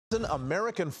An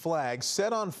American flag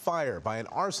set on fire by an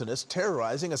arsonist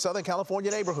terrorizing a Southern California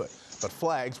neighborhood. But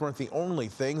flags weren't the only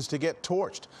things to get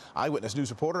torched. Eyewitness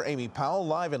News reporter Amy Powell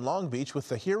live in Long Beach with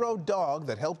the hero dog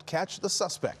that helped catch the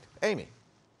suspect. Amy.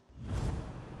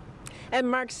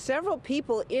 And Mark, several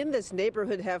people in this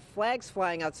neighborhood have flags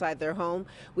flying outside their home.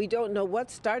 We don't know what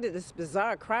started this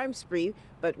bizarre crime spree,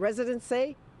 but residents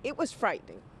say it was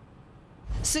frightening.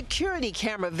 Security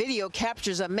camera video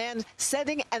captures a man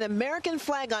setting an American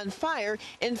flag on fire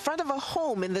in front of a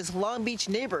home in this Long Beach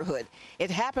neighborhood.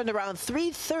 It happened around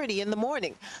 3:30 in the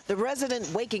morning. The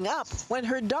resident waking up when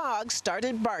her dog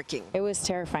started barking. It was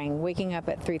terrifying. Waking up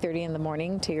at 3:30 in the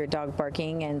morning to your dog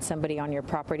barking and somebody on your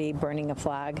property burning a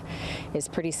flag is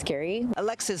pretty scary.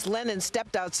 Alexis Lennon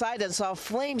stepped outside and saw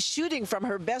flames shooting from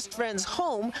her best friend's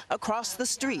home across the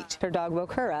street. Her dog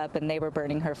woke her up and they were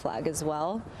burning her flag as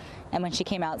well. And when she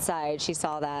came outside, she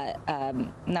saw that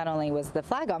not only was the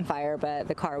flag on fire, but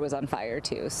the car was on fire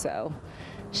too. So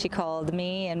she called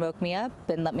me and woke me up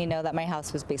and let me know that my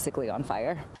house was basically on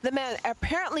fire. The man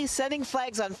apparently setting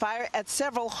flags on fire at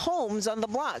several homes on the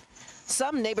block.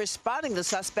 Some neighbors spotting the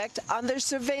suspect on their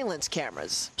surveillance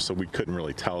cameras. So we couldn't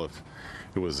really tell if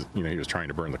it was, he was trying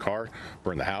to burn the car,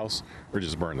 burn the house, or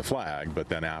just burn the flag. But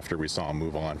then after we saw him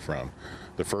move on from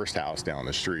the first house down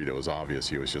the street, it was obvious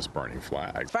he was just burning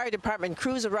flags. Fire department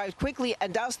crews arrived quickly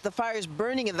and doused the fires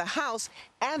burning in the house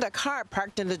and a car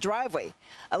parked in the driveway.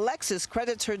 Alexis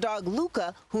credits her dog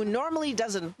Luca, who normally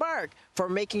doesn't bark, for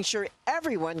making sure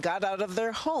everyone got out of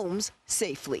their homes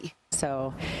safely.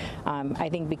 So I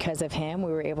think because of him,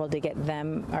 we were able to get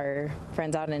our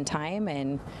friends out in time,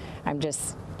 and I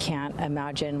just can't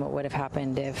imagine what would have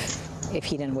happened if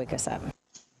he didn't wake us up.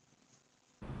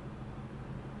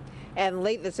 And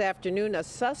late this afternoon, a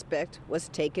suspect was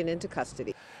taken into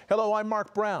custody. Hello, I'm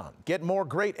Mark Brown. Get more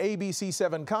great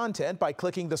ABC7 content by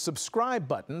clicking the subscribe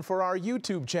button for our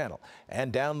YouTube channel.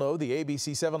 And download the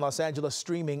ABC7 Los Angeles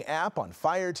streaming app on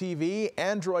Fire TV,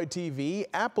 Android TV,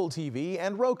 Apple TV,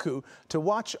 and Roku to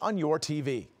watch on your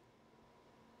TV.